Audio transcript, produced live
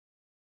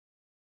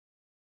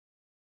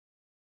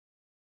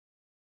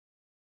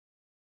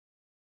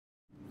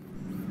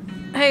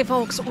Hey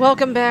folks,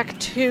 welcome back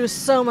to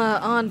SOMA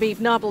on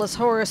Beefgnawpolis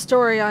Horror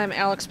Story. I'm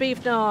Alex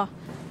Beefgnaw,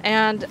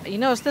 and you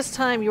notice this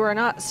time you are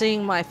not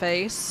seeing my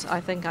face.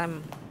 I think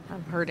I'm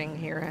hurting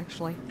here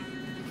actually.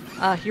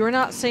 You are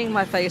not seeing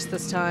my face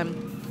this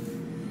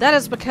time. That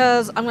is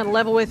because I'm gonna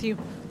level with you.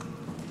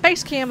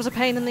 Face cam is a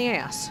pain in the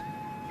ass.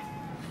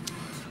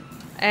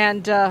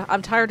 And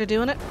I'm tired of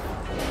doing it.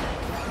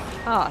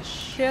 Ah,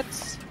 shit.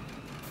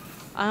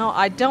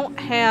 I don't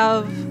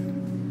have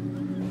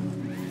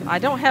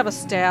a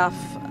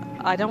staff.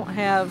 I don't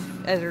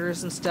have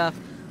editors and stuff.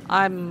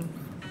 I'm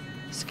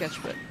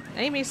sketchbook.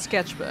 Amy's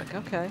sketchbook.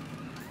 Okay.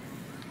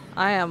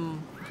 I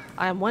am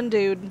one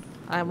dude.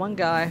 I am one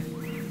guy.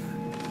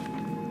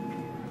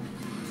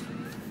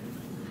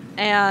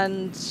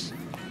 And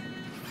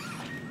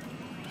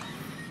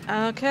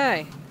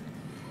okay.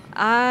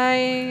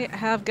 I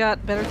have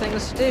got better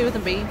things to do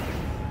than be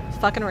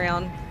fucking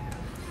around,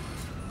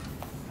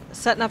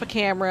 setting up a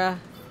camera,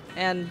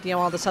 and you know,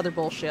 all this other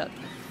bullshit.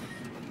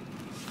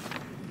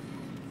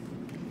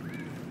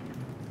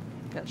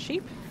 Got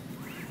sheep.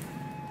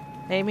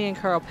 Amy and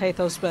Carl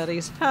Pathos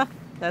buddies. Ha,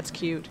 that's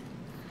cute.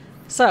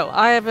 So,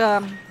 I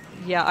have,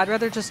 yeah, I'd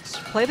rather just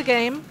play the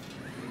game.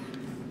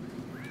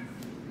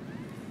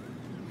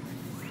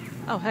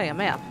 Oh, hey, a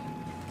map.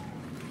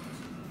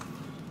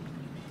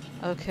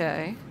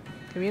 Okay.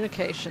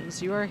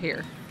 Communications, you are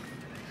here.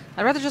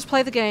 I'd rather just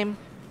play the game.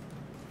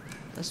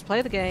 Let's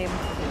play the game.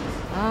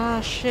 Ah,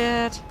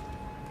 shit.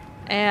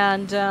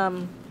 And,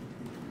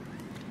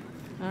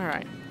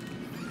 alright.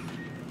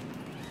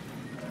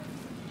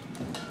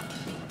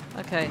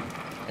 Okay.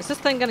 Is this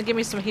thing gonna give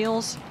me some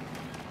heals?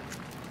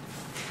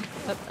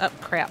 Oh,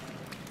 crap.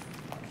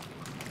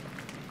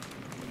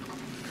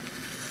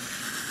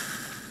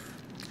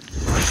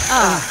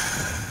 Ah.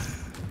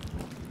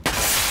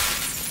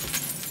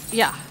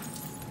 Yeah.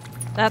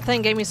 That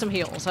thing gave me some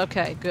heals.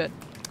 Okay, good.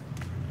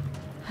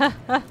 Ha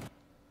ha.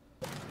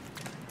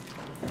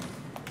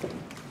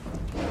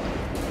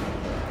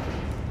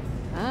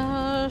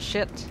 Oh,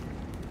 shit.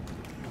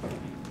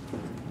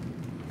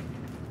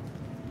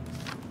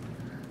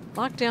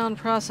 Lockdown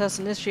process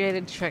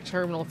initiated. Check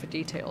terminal for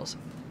details.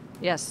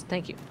 Yes,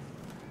 thank you.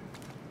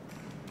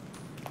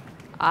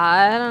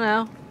 I don't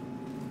know.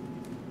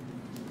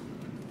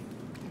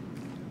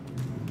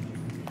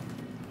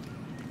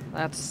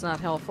 That's not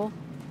helpful.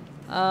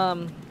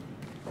 Must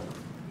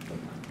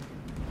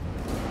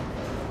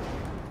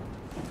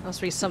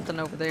be something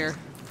over there.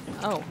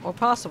 Oh, or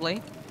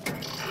possibly.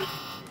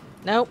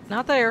 Nope,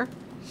 not there.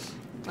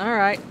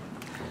 Alright.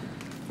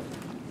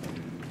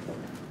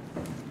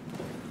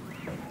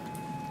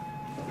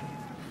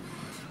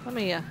 Let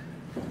me,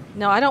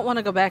 no, I don't want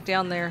to go back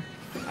down there.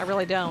 I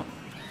really don't.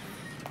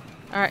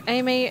 Alright,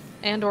 Amy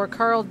and or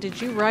Carl, did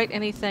you write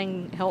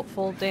anything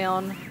helpful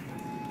down?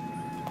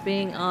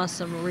 Being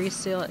awesome.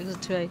 Resale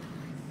exit to a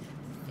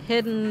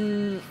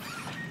hidden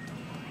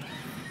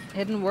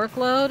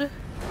workload?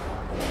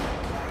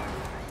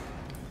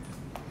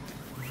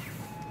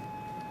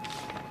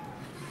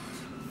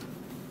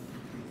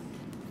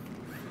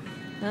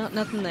 No,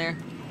 nothing there.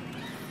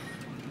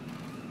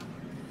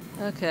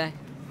 Okay.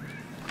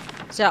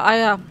 So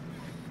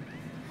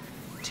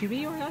to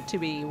be or not to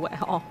be?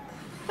 Well,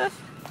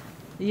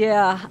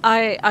 yeah,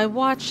 I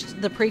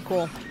watched the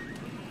prequel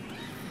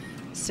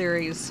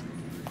series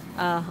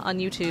on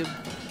YouTube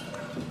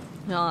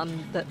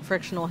that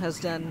Frictional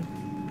has done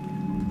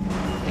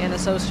in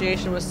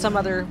association with some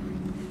other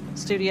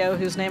studio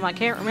whose name I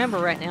can't remember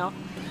right now.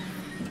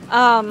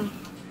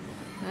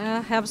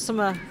 Have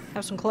some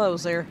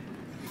clothes there.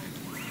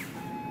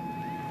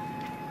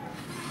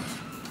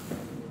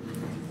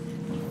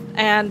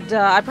 And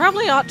I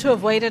probably ought to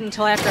have waited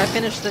until after I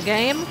finished the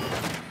game.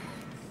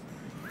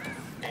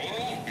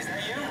 Amy, is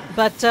that you?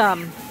 But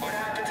What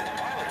happened to the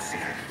pilot seat?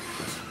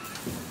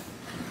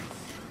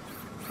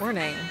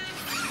 warning.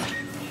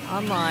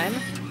 Online.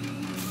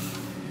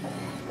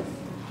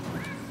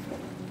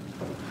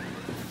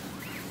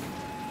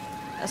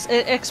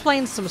 It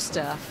explains some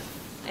stuff.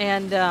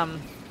 And I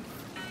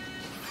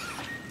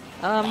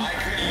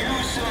could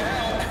use some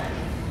help.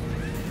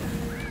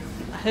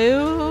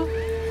 who?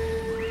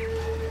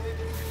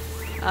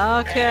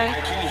 Okay. I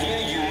can hear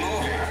you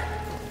moving.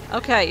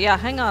 Okay, yeah,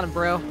 hang on,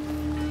 bro.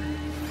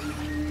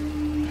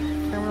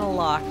 Terminal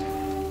locked.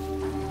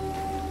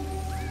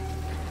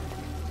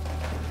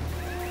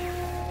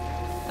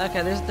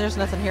 Okay, there's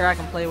nothing here I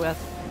can play with.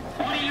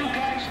 What are you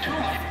guys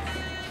doing?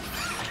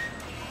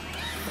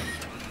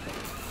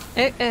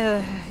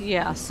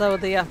 Yeah, so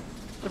the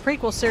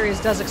prequel series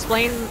does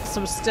explain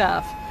some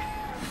stuff.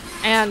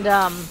 And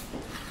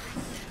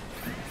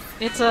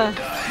it's a What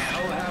the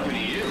hell happened to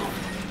you?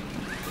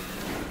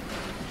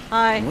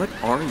 hi. What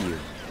are you?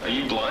 Are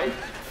you blind?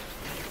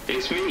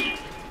 It's me,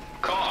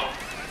 Carl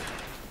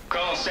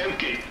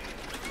Semke.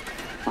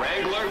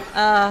 Wrangler?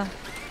 Hey,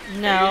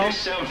 No. this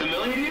sound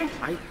familiar to you?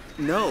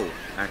 No,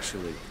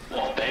 actually.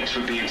 Well, thanks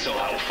for being so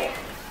helpful.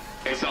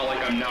 It's not like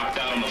I'm knocked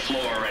out on the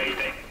floor or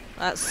anything.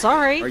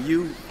 Sorry. Are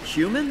you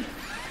human?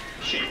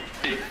 Shit,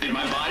 did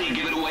my body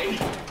give it away?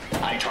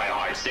 I try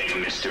hard staying a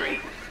mystery.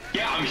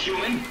 Yeah, I'm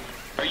human.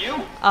 Are you?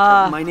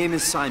 My name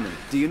is Simon.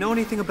 Do you know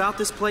anything about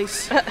this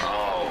place?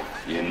 Oh,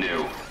 you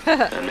knew.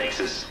 That makes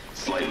us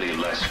slightly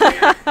less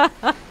weird.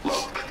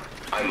 Look,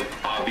 I'm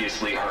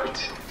obviously hurt.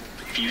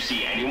 If you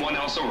see anyone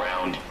else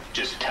around,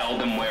 just tell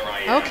them where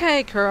I am.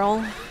 Okay,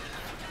 Curl.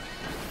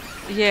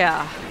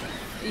 Yeah.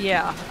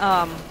 Yeah,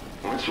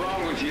 What's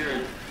wrong with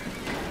your...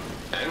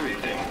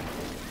 everything?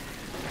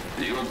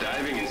 Did you go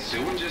diving in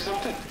sewage or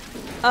something?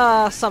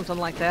 something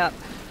like that.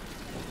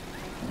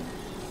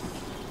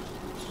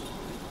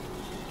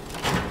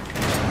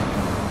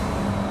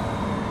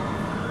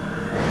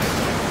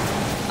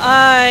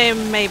 I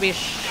maybe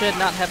should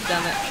not have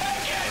done it.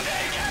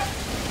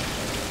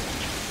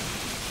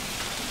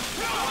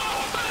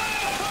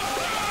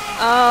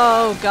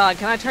 Oh god,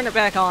 can I turn it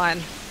back on?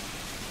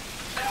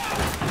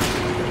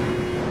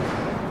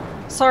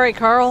 Sorry,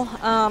 Carl.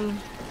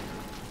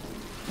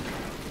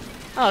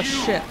 Oh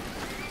shit.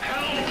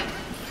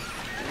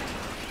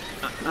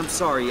 I'm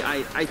sorry.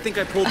 I think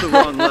I pulled the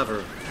wrong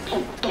lever.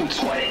 Oh, don't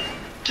sweat it.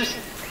 Just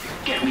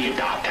get me a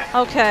doctor.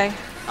 Okay.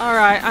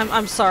 Alright,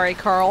 I'm sorry,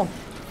 Carl.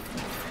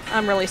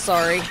 I'm really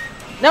sorry.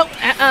 Nope,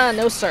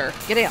 no sir.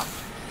 Get out.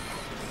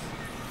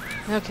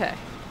 Okay.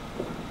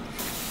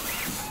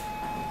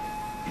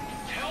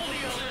 Tell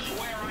the others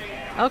where I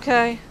am.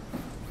 Okay.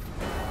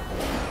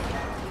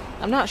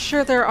 I'm not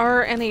sure there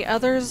are any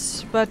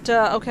others, but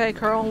okay,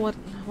 Carl,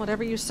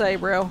 whatever you say,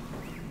 bro.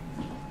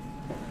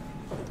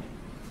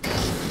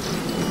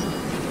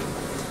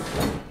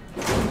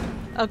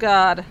 Oh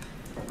god.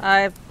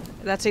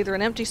 That's either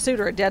an empty suit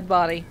or a dead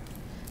body.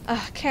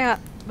 Cat,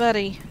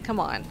 buddy,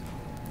 come on.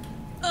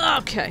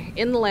 Okay,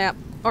 in the lap,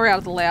 or out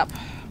of the lap.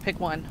 Pick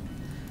one.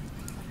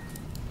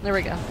 There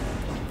we go.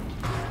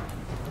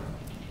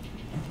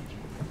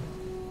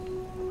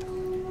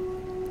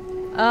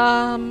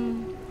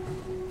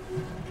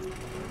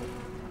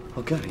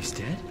 Oh god, he's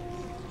dead?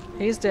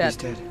 He's dead. He's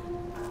dead.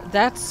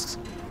 That's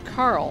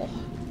Carl.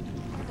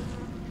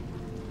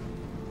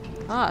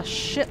 Ah,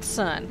 shit,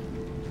 son.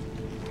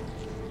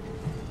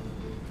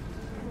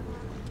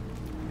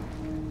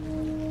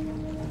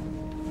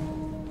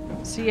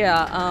 So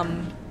yeah,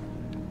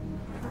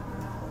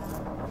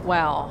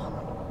 wow.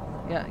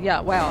 Yeah,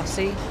 wow,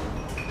 see?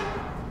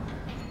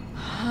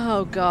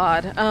 Oh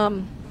god,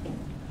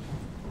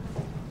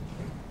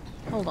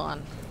 hold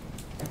on.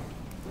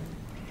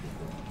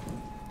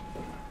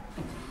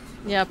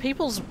 Yeah,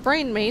 people's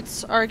brain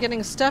mates are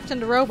getting stuffed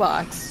into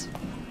robots.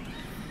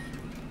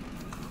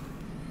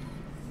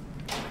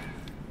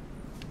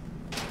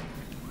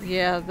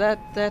 Yeah,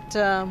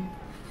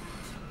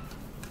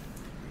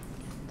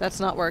 that's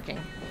not working.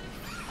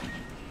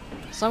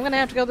 So I'm gonna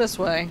have to go this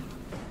way.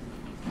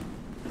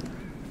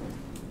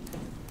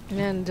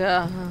 And,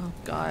 oh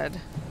god.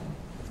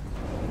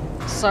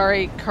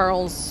 Sorry,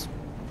 Carl's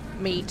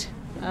meat.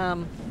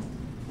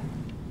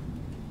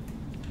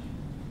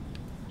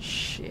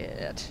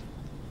 Shit.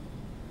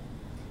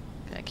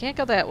 Okay, I can't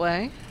go that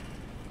way.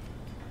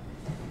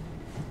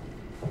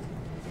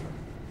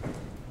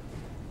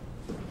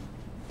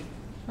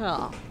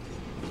 Oh.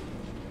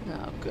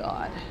 Oh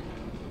god.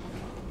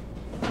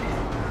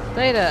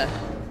 Theta.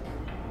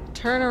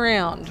 Turn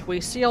around. We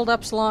sealed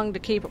up so long to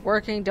keep it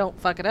working. Don't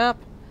fuck it up.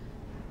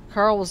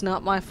 Carl was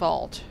not my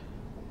fault.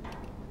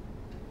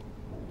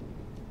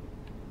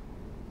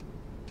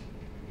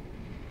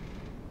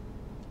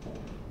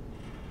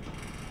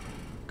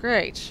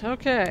 Great.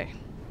 Okay.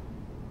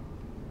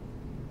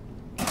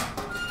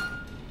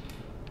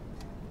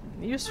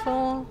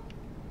 Useful.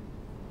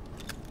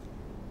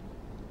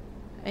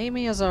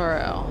 Amy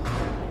Azaro.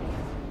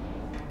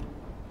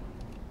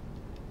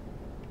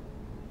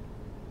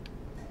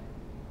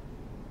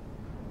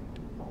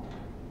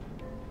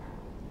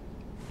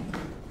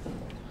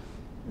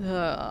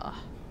 Ugh.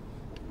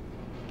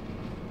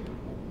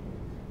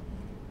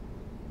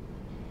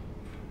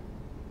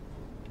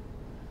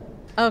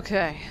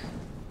 Okay.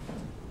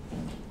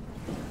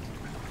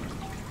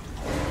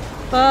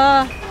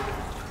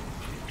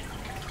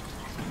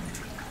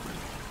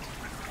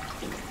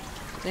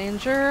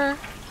 Danger.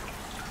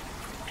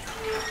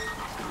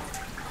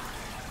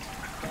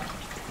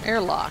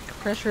 Airlock.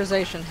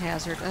 Pressurization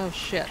hazard. Oh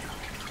shit.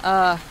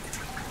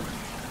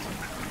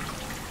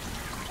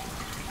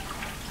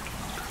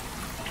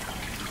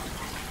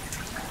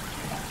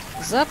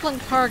 Zeppelin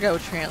cargo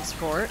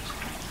transport.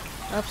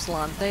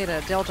 Epsilon,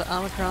 Theta, Delta,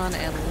 Omicron,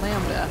 and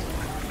Lambda.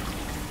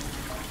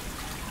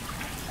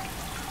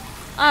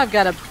 I've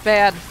got a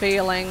bad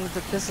feeling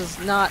that this is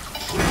not...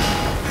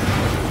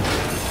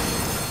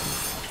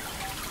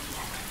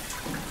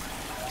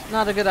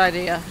 not a good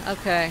idea.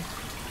 Okay.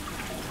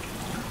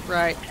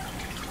 Right.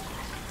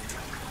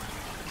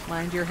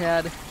 Mind your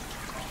head.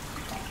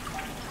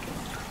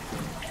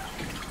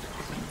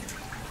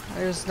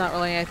 There's not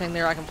really anything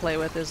there I can play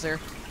with, is there?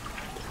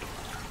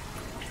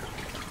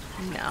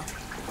 No.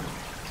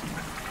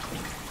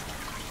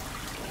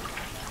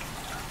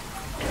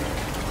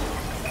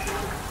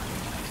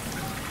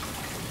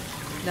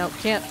 Nope,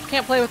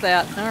 can't play with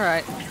that.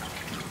 Alright.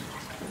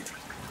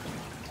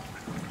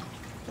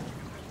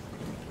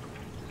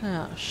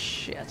 Oh,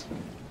 shit.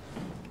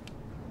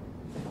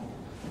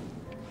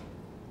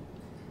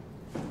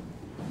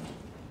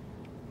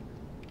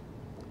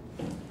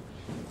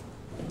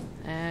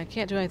 I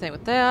can't do anything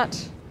with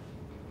that.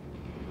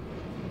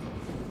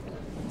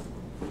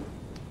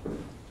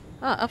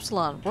 Ah,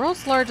 Upsilon.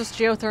 World's largest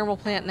geothermal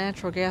plant,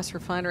 natural gas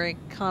refinery,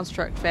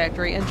 construct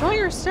factory. Enjoy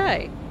your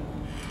stay.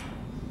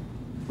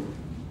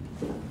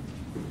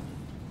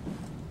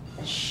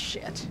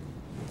 Shit.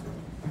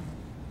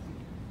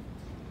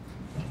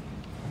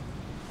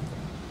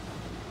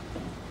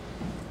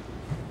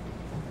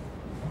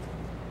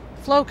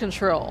 Flow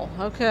control.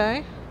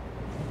 Okay.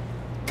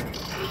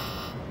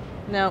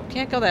 No,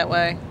 can't go that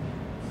way.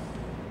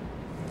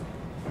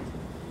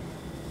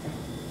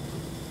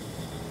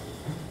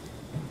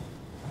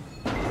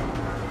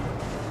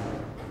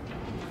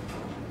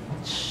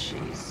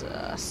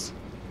 Jesus.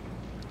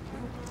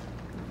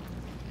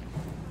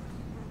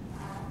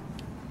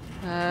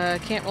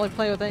 Can't really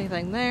play with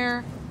anything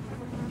there.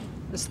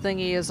 This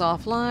thingy is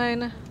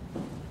offline.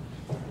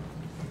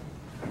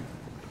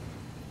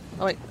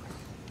 Oh wait.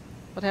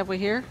 What have we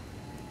here?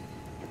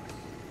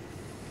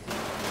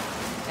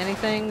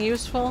 Anything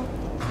useful?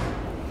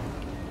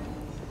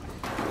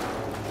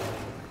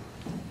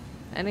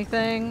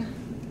 Anything?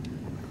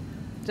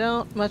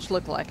 Don't much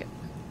look like it.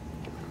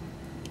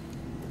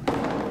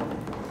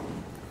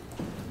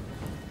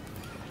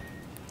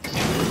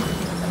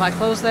 If I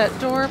close that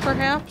door,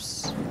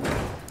 perhaps?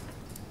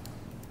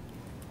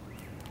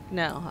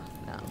 No,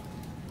 no.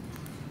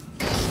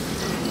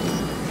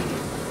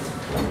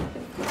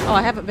 Oh,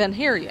 I haven't been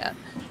here yet.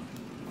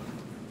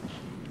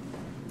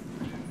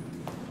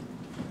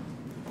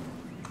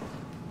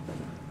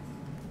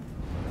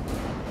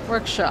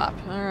 Workshop,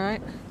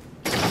 alright.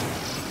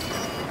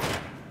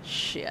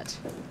 Shit.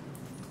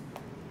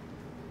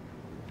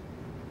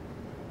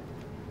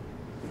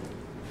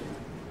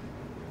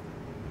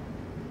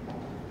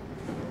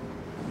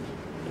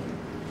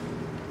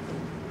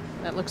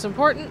 That looks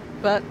important,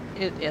 but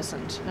it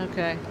isn't.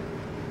 Okay.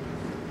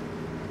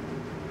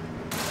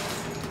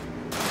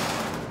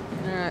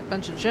 Alright,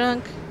 bunch of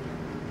junk.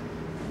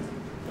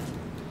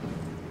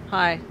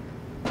 Hi.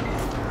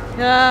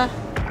 Yeah.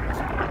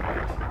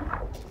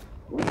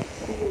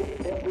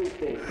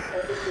 Everything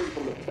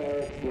from the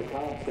ferret to the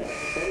concept.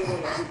 If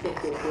anyone ever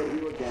thinks they'll kill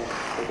you again,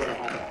 they're gonna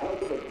have a hell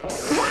of a time.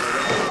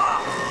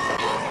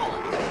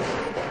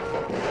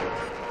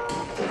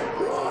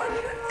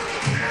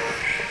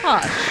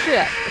 Oh,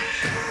 shit.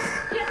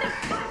 Get the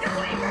fuck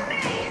away from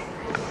me!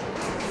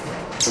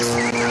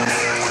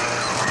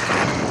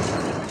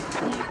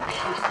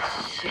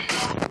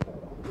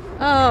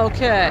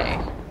 Okay.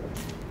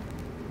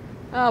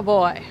 Oh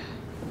boy.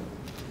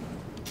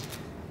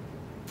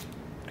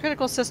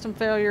 Critical system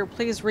failure.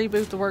 Please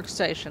reboot the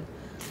workstation.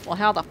 Well,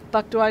 how the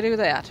fuck do I do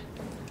that?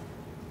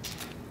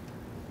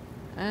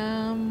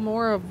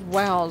 More of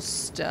WoW's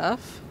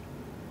stuff.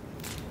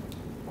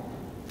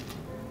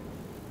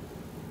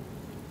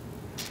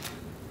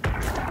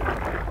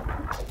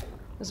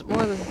 Is it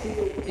more than...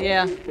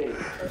 Yeah.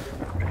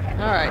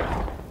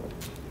 Alright.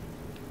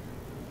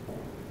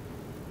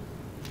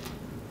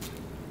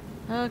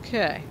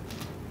 Okay.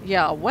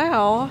 Yeah,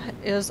 WoW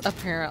is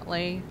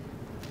apparently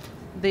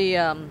the,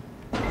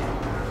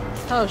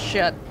 oh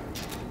shit.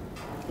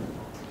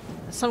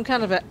 Some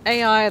kind of an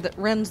AI that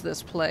runs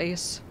this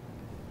place.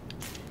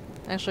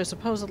 Actually,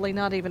 supposedly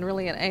not even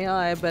really an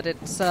AI, but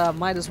it's,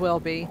 might as well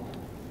be.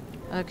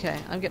 Okay,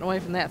 I'm getting away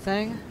from that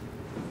thing.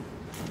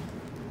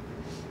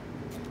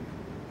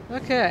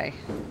 Okay.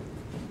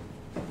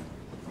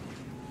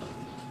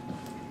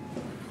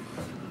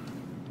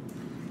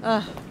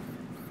 Are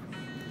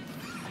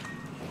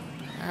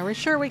we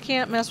sure we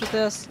can't mess with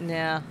this?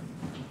 Nah.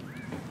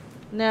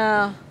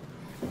 No.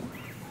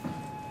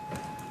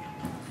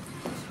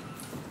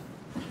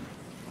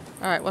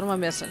 Alright, what am I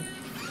missing?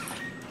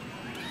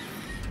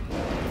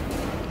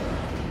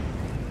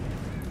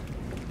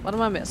 What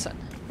am I missing?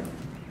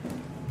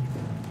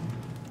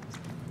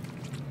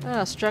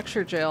 Ah,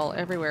 structure gel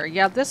everywhere.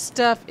 Yeah, this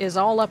stuff is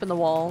all up in the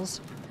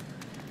walls.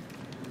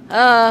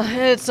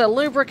 It's a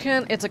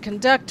lubricant, it's a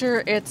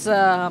conductor, it's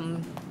a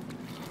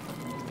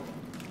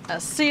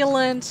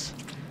sealant.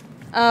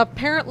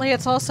 Apparently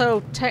it's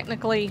also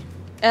technically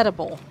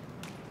edible.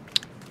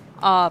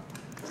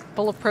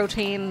 Full of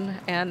protein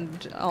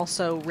and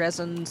also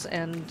resins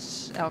and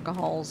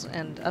alcohols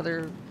and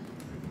other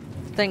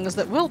things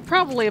that will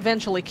probably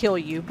eventually kill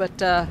you, but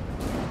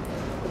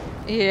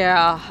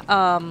yeah.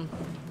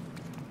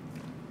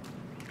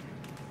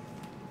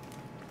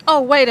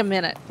 Oh, wait a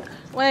minute.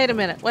 Wait a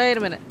minute. Wait a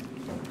minute.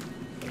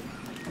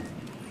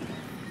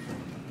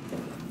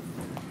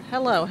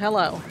 Hello,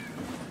 hello.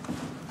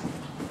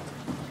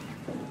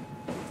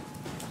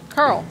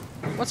 Carl,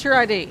 what's your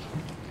ID?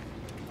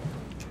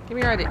 Give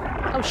me your ID.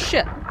 Oh,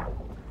 shit.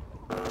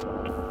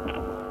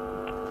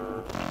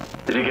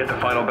 Did you get the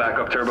final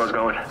backup turbos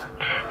going?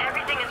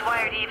 Everything is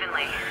wired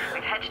evenly.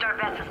 We've hedged our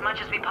bets as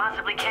much as we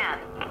possibly can.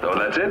 So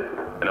that's it?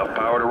 Enough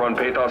power to run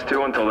Pathos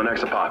 2 until the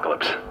next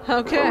apocalypse.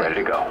 Okay. We're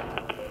ready to go.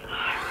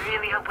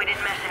 Really hope we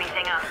didn't mess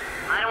anything up.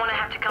 I don't want to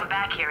have to come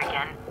back here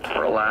again.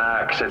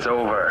 Relax, it's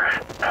over.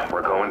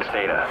 We're going to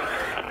Theta.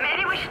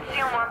 Maybe we should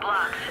seal more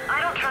blocks.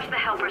 I don't trust the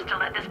helpers to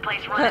let this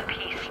place run in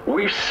peace.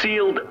 We've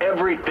sealed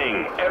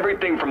everything.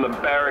 Everything from the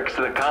barracks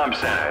to the comm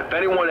center. If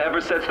anyone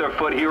ever sets their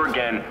foot here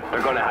again,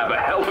 they're gonna have a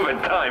hell of a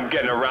time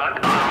getting around.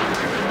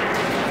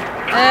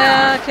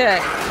 Okay.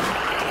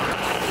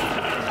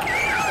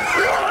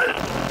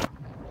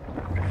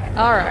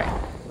 Alright.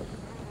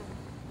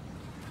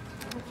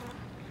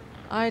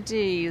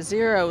 ID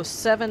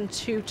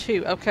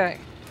 0722. Okay.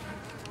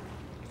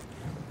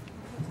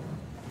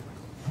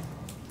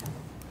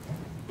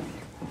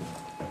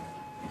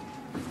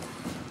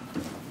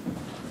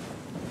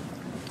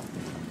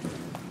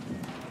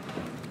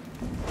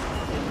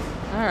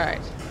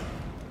 Alright.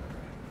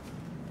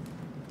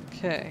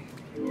 Okay.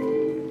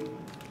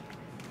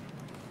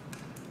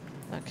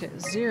 Okay,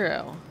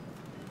 0.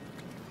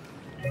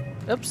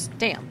 Oops,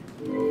 damn.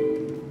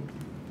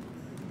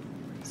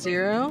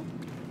 0.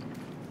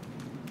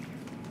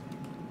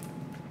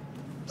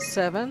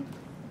 7.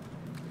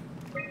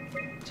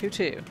 2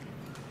 2.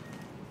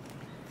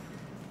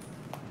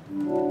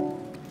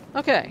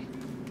 Okay.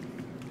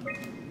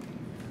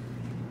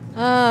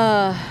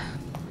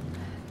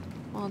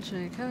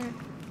 Launching, okay.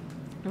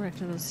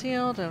 Directed and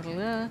sealed, da, da,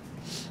 da.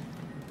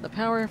 The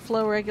power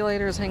flow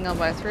regulator is hanging on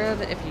by a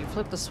thread. If you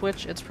flip the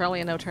switch, it's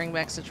probably a no turning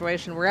back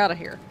situation. We're out of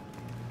here.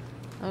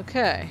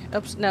 Okay.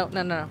 Oops, no,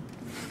 no, no.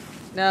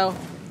 No.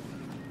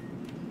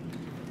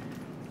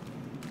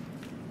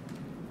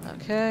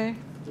 Okay.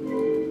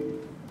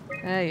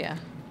 Yeah.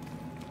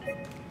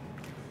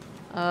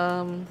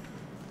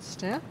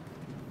 Staff?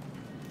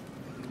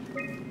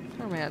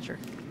 Power manager.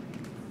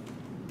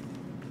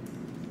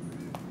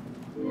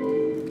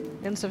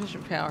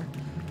 Insufficient power.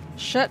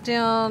 Shut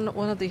down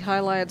one of the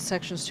highlighted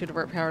sections to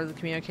divert power to the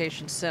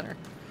communications center.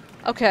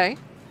 Okay.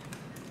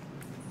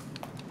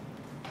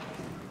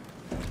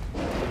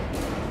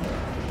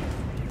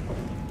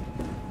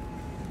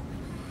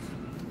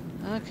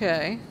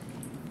 Okay.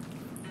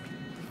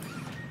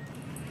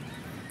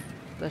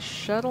 The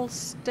shuttle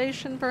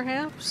station,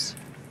 perhaps?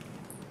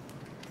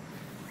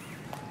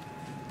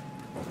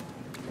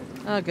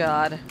 Oh,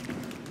 God.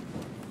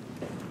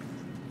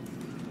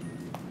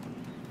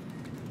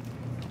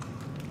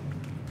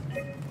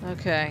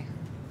 Okay.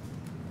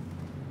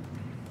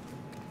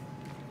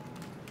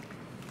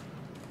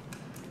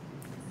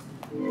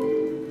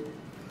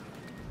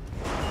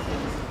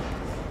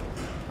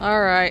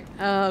 All right.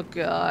 Oh,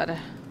 God.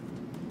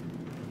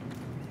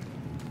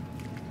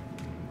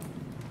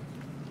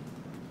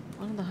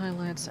 One of the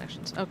highlighted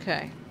sections.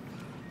 Okay.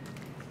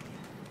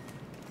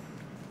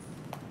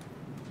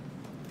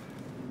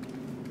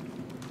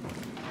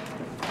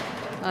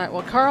 Alright,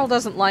 well, Carl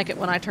doesn't like it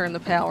when I turn the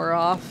power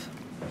off.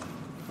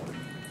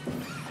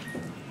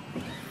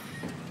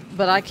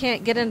 But I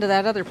can't get into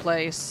that other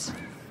place.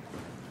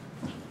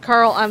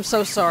 Carl, I'm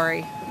so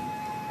sorry.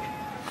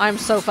 I'm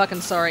so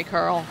fucking sorry,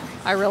 Carl.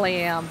 I really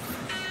am.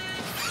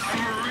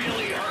 I'm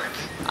really hurt.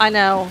 I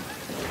know.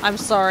 I'm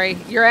sorry.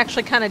 You're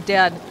actually kind of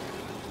dead.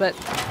 But...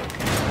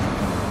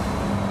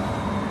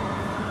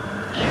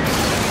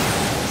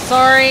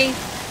 sorry.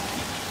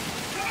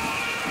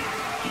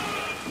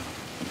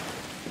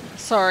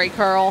 Sorry,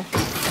 Carl.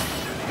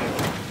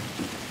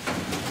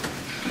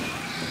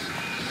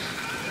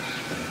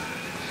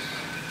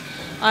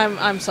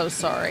 I'm so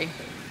sorry.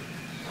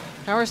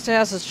 Power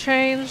status has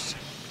changed.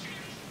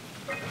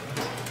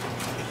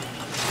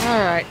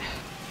 Alright.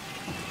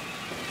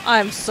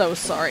 I'm so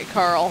sorry,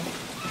 Carl.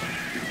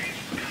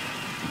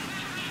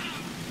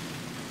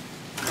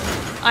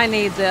 I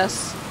need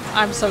this.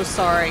 I'm so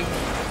sorry.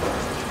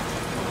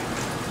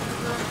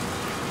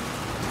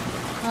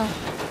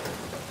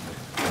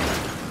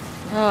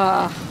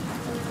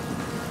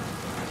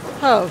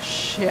 Oh,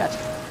 shit.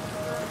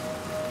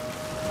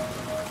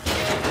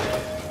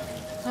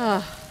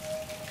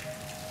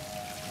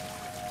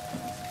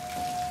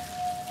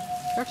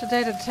 Corrupted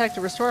data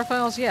detected. Restore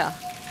files? Yeah.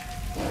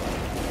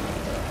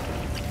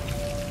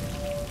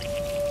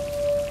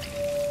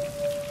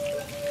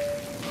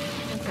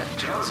 Okay.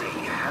 Jonesy,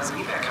 how's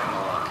evac coming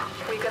along?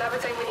 We got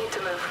everything we need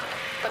to move,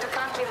 but we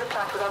can't leave the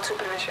plant without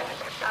supervision.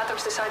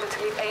 Adams decided to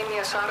leave Amy,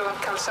 Asaro, and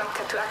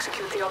Kalsanka to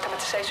execute the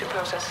automatization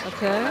process.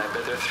 Okay. I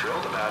bet they're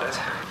thrilled about it.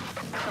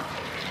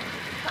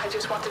 I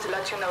just wanted to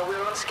let you know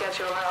we're on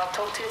schedule, and I'll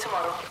talk to you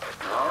tomorrow.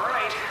 All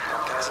right,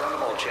 I'll pass it on the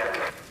mold check.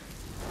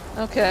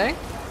 Okay.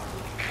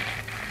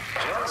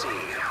 Jonesy,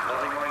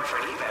 lovely morning for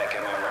an evac,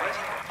 am I right?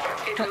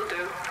 It will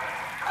do.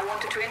 I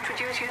wanted to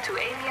introduce you to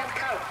Amy and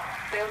Cal.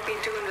 They'll be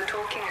doing the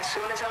talking as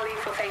soon as I leave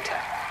for Theta.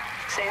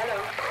 Say hello.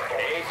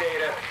 Hey,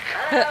 Theta.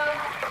 Hello.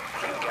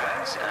 Hey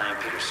guys, I'm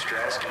Peter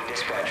Strask,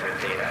 dispatcher at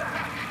Theta.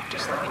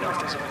 Just let me know if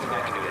there's anything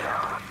I can do to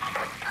help.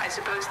 I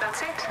suppose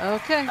that's it.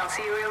 Okay. I'll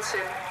see you real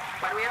soon,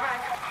 when we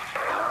arrive.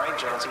 All right,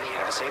 Jonesy,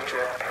 have a safe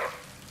trip.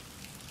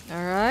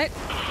 Alright.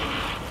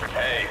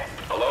 Hey,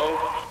 hello?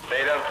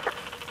 Theta?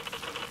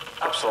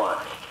 Upsilon,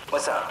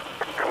 what's up?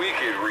 We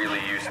could really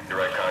use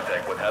direct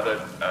contact with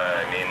Heather.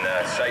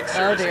 Site Oh,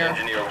 service dear.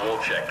 engineer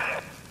Wolchek.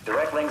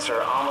 Direct links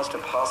are almost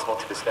impossible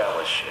to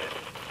establish.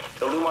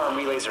 The Lumar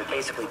relays are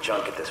basically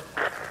junk at this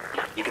point.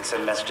 You can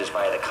send messages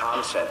via the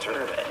comm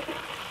center.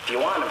 If you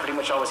want, I'm pretty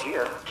much always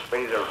here,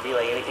 ready to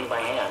relay anything by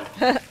hand.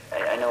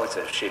 I know it's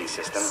a shitty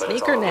system, but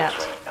it's all it is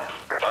right now.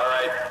 All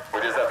right, we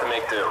just have to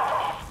make do.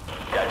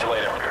 Catch you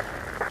later.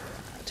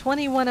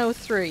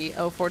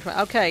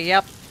 2103-0420. Okay,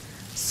 yep.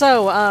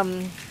 So,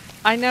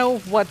 I know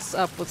what's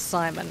up with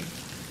Simon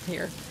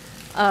here.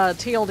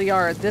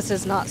 TLDR, this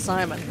is not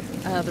Simon.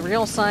 The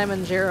real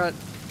Simon, Gerald,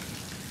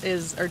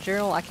 or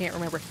Gerald, I can't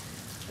remember.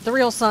 The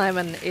real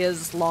Simon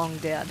is long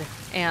dead,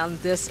 and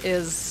this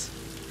is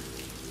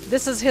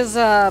his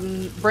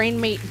brain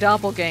meat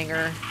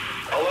doppelganger,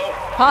 Hello?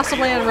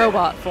 possibly in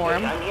robot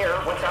form. I'm here.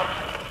 What's up?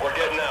 We're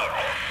getting out.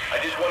 I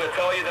just want to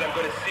tell you that I'm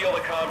going to seal the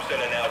comm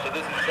center now, so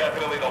this is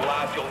definitely the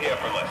last you'll hear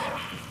from us.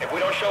 If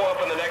we don't show up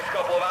in the next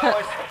couple of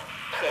hours,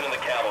 send in the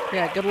cavalry.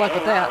 Yeah, good luck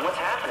with that.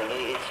 What's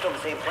happening? It's still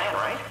the same plan,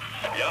 right?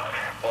 Yep.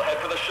 We'll head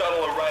for the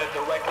shuttle and ride it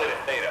directly to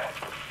Theta.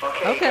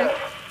 Okay. Good.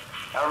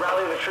 I'll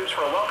rally the troops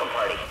for a welcome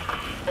party.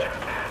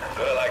 That's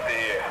what I like to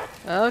hear.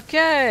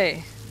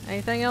 Okay.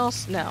 Anything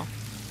else? No.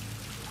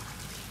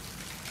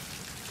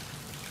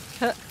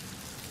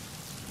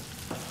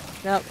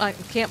 No, I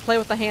can't play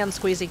with the hand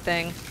squeezy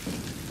thing.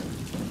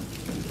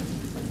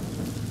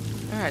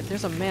 Alright,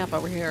 there's a map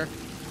over here.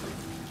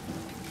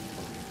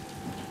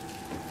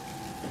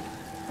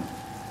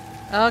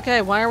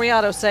 Okay, why are we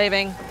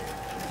auto-saving?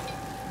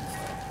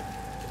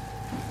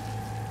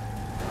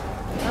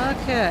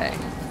 Okay.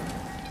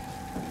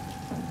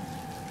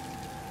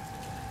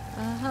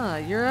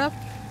 Europe,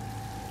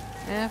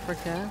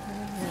 Africa,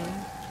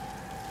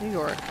 New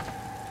York.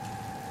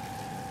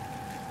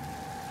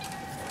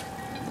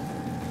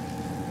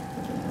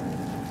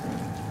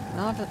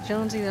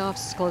 Jonesy, the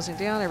office is closing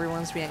down.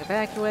 Everyone's being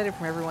evacuated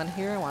from everyone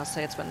here. I want to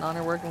say it's been an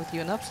honor working with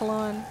you in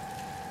Upsilon.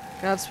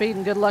 Godspeed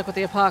and good luck with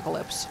the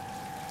apocalypse.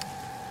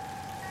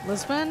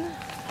 Lisbon.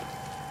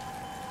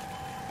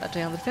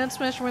 Down the defense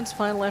measurements.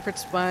 Final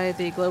efforts by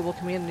the global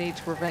community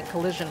to prevent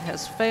collision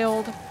has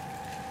failed.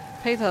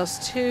 Pathos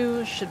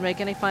 2 should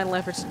make any final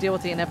efforts to deal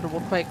with the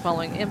inevitable quake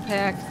following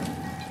impact.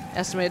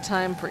 Estimated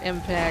time for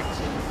impact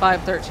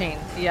 5:13.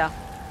 Yeah.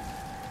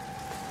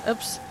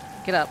 Oops.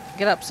 Get up.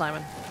 Get up,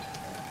 Simon.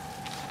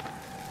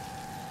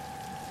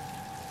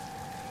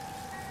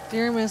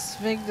 Dear Miss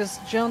Vigdis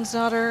Jones'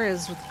 daughter, it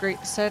is with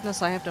great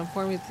sadness I have to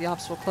inform you that the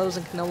office will close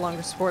and can no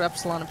longer support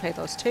Upsilon and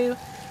Pathos 2.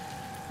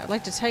 I'd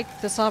like to take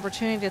this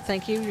opportunity to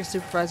thank you, your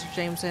supervisor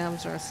James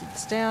Adams, our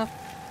staff,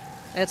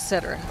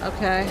 etc.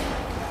 Okay.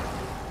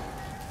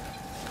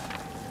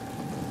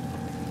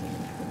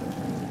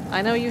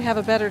 I know you have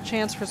a better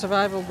chance for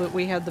survival, but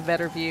we have the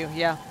better view.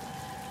 Yeah.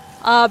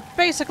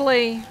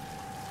 Basically,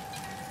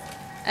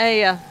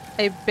 a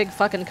big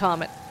fucking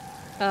comet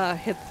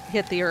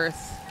hit the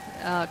Earth,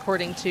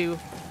 according to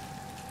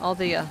all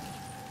the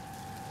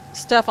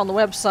stuff on the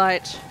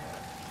website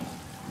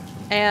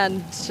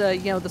and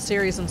you know, the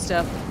series and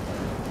stuff.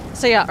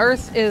 So yeah,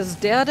 Earth is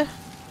dead,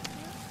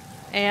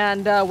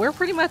 and we're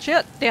pretty much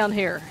it down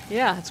here.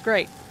 Yeah, it's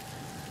great.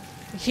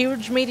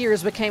 Huge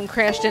meteors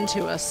crashed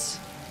into us.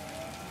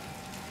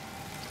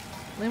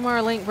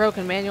 Lumar link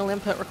broken. Manual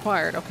input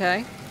required.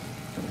 Okay.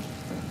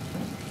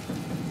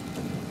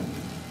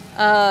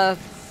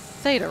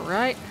 Theta,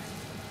 right?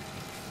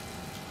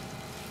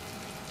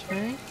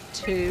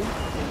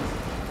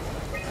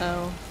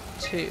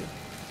 2202.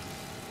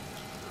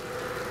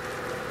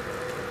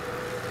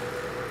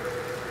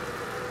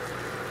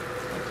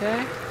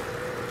 Okay.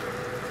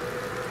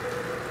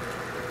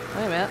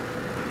 Wait a minute.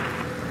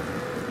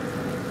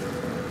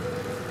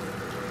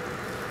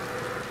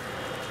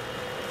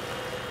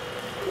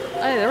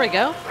 Hey, there we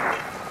go.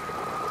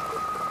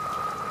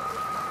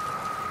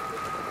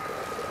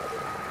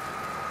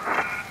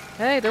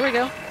 Hey, there we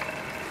go.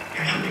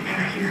 There's something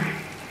better here.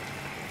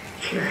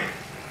 Here.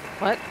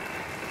 What?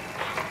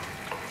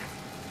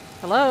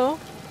 Hello?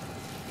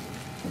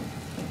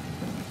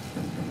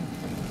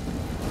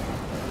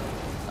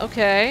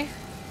 Okay.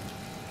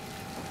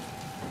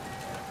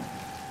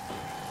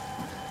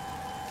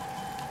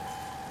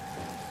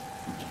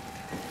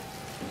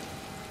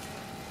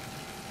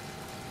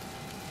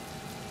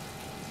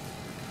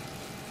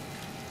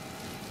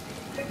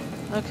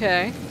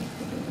 Okay.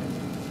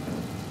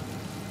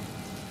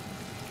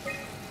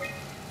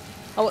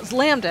 Oh, it's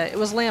Lambda. It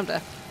was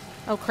Lambda.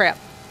 Oh, crap.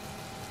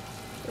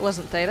 It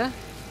wasn't Theta.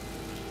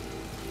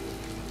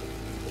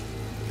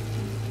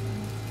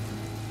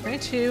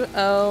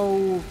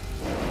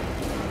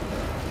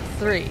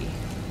 2203.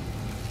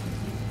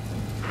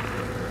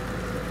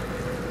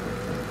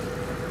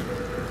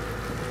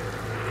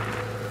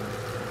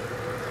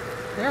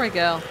 There we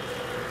go.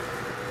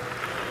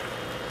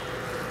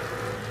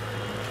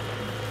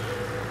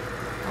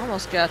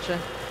 Almost gotcha.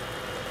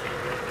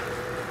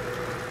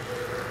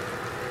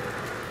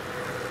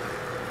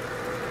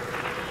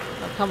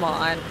 Oh, come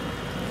on.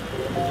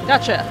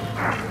 Gotcha.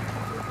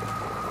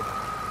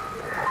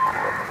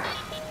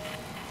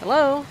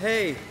 Hello?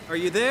 Hey, are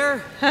you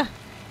there?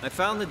 I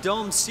found the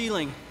dome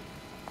ceiling.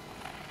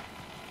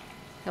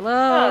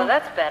 Hello? Oh,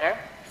 that's better.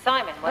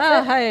 Simon, what's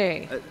Oh, it?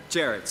 hey.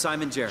 Jarrett.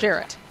 Simon Jarrett.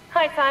 Jarrett.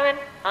 Hi, Simon.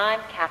 I'm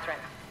Catherine.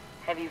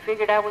 Have you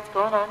figured out what's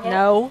going on yet?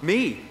 No.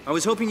 Me? I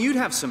was hoping you'd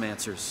have some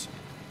answers.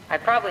 I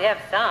probably have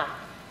some.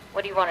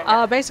 What do you want to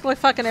know? Basically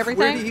fucking Where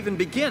everything. do you even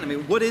begin? I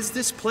mean, what is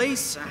this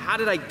place? How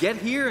did I get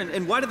here?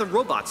 And why do the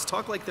robots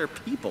talk like they're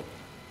people?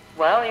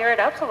 Well, you're at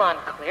Upsilon,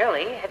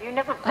 clearly. Have you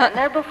never been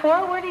there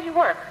before? Where did you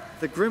work?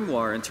 The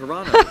Grimoire in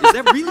Toronto. Is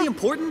that really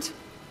important?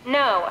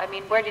 No, I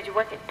mean, where did you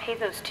work at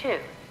Pezos 2?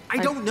 I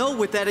don't know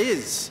what that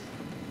is.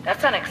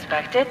 That's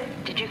unexpected.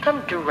 Did you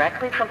come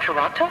directly from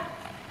Toronto?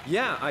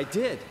 Yeah, I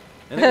did.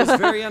 And it was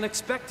very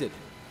unexpected.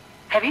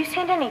 Have you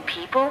seen any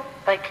people?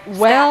 Like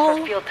Well-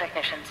 staff or field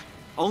technicians?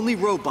 Only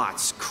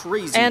robots,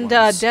 crazy And,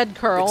 ones. dead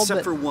Carl, Except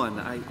but- for one.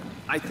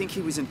 I think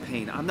he was in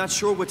pain. I'm not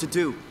sure what to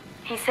do.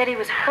 He said he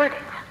was hurting.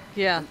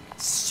 Yeah.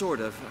 Sort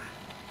of.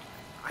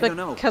 I don't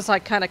know. Because I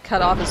kind of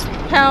cut off his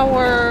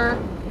power.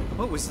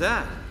 What was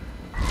that?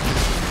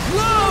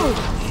 Whoa!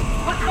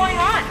 What's going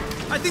on?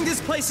 I think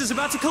this place is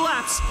about to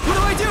collapse. What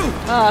do I do?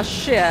 Oh,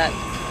 shit.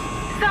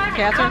 Simon,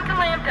 Catherine? come to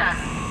Lambda.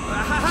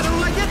 How do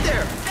I get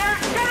there? There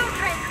are shuttle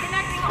trains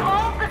connecting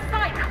all the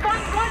sites.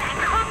 Find one and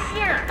come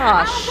here.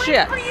 Ah, I'll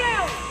shit. wait for you.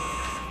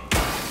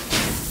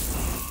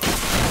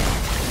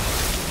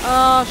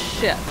 Oh,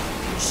 shit.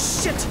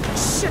 Shit!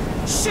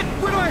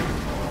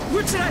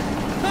 Where should I?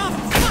 Oh,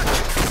 fuck!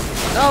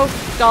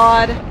 Oh,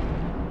 God.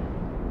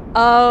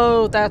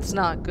 Oh, that's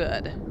not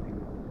good.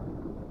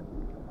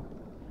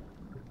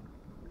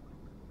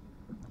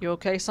 You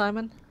okay,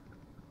 Simon?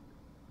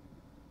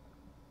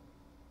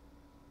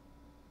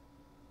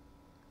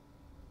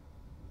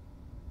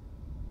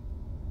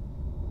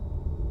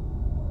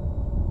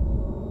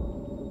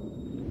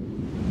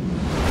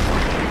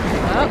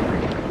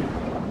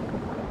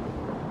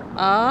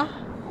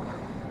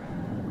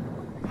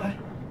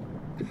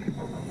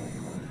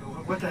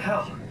 What the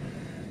hell?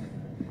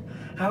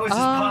 How is this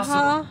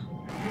possible?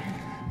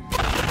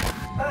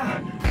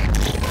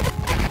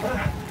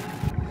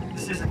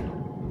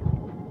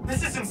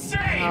 This is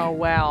insane! Oh,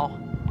 wow.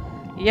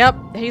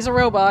 Yep, he's a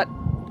robot.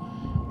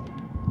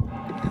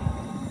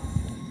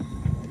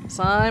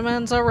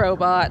 Simon's a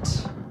robot.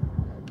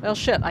 Well,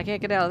 shit, I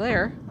can't get out of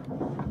there.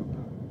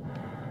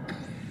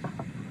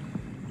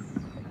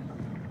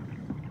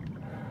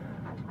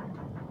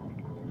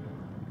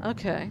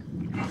 Okay.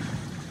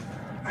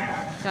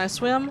 Can I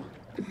swim?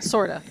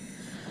 Sorta.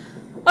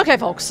 Okay,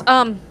 folks.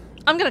 I'm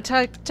gonna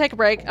take a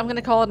break. I'm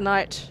gonna call it a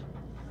night.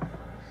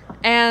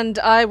 And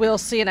I will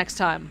see you next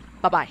time.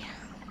 Bye-bye.